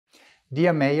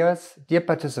Dear mayors, dear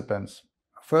participants,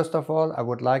 first of all, I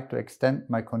would like to extend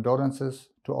my condolences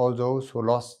to all those who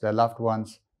lost their loved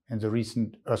ones in the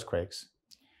recent earthquakes.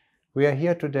 We are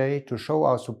here today to show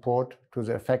our support to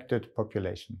the affected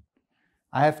population.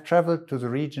 I have traveled to the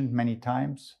region many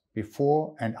times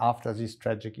before and after these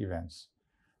tragic events.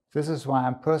 This is why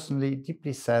I'm personally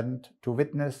deeply saddened to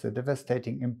witness the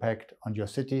devastating impact on your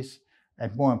cities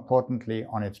and, more importantly,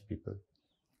 on its people.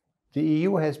 The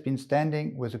EU has been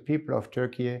standing with the people of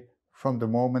Turkey from the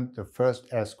moment the first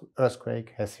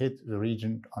earthquake has hit the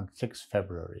region on 6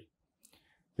 February.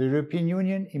 The European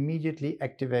Union immediately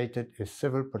activated a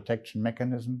civil protection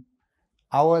mechanism.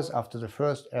 Hours after the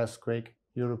first earthquake,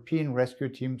 European rescue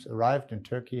teams arrived in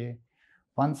Turkey.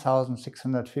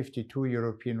 1,652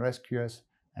 European rescuers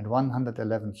and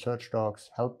 111 search dogs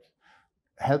helped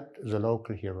the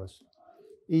local heroes.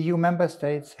 EU member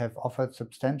states have offered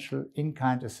substantial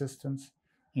in-kind assistance,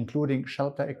 including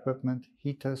shelter equipment,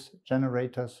 heaters,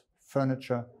 generators,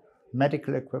 furniture,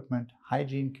 medical equipment,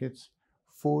 hygiene kits,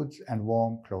 foods and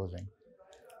warm clothing.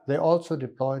 They also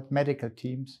deployed medical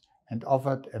teams and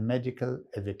offered a medical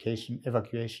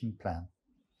evacuation plan.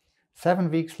 7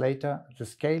 weeks later, the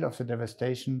scale of the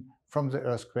devastation from the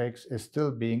earthquakes is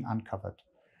still being uncovered,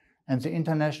 and the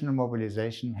international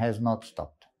mobilization has not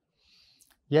stopped.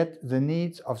 Yet the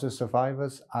needs of the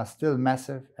survivors are still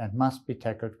massive and must be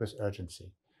tackled with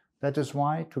urgency. That is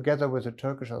why, together with the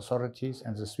Turkish authorities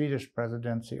and the Swedish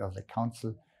presidency of the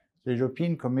Council, the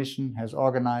European Commission has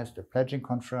organized a pledging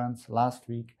conference last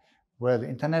week where the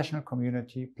international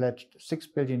community pledged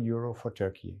 €6 billion for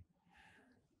Turkey.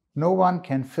 No one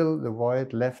can fill the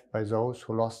void left by those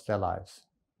who lost their lives.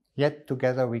 Yet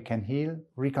together we can heal,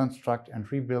 reconstruct and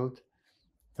rebuild.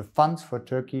 The funds for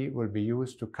Turkey will be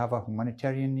used to cover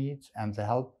humanitarian needs and the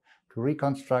help to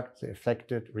reconstruct the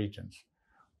affected regions.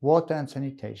 Water and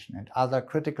sanitation and other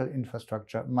critical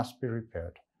infrastructure must be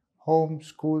repaired. Homes,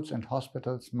 schools and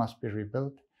hospitals must be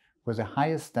rebuilt with the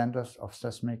highest standards of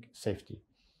seismic safety,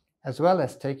 as well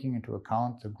as taking into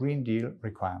account the Green Deal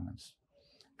requirements.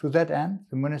 To that end,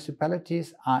 the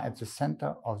municipalities are at the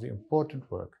center of the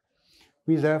important work.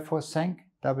 We therefore thank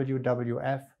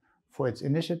WWF for its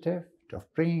initiative of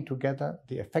bringing together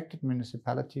the affected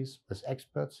municipalities with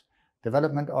experts,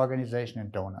 development organizations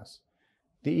and donors.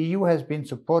 The EU has been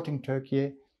supporting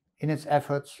Turkey in its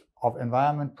efforts of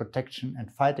environment protection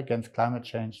and fight against climate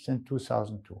change since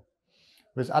 2002.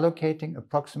 With allocating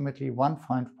approximately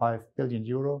 €1.5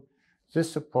 billion,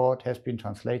 this support has been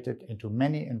translated into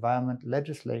many environment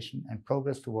legislation and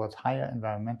progress towards higher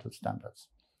environmental standards.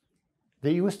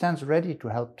 The EU stands ready to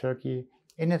help Turkey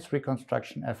in its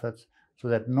reconstruction efforts so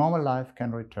that normal life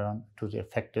can return to the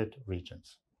affected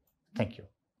regions. Thank you.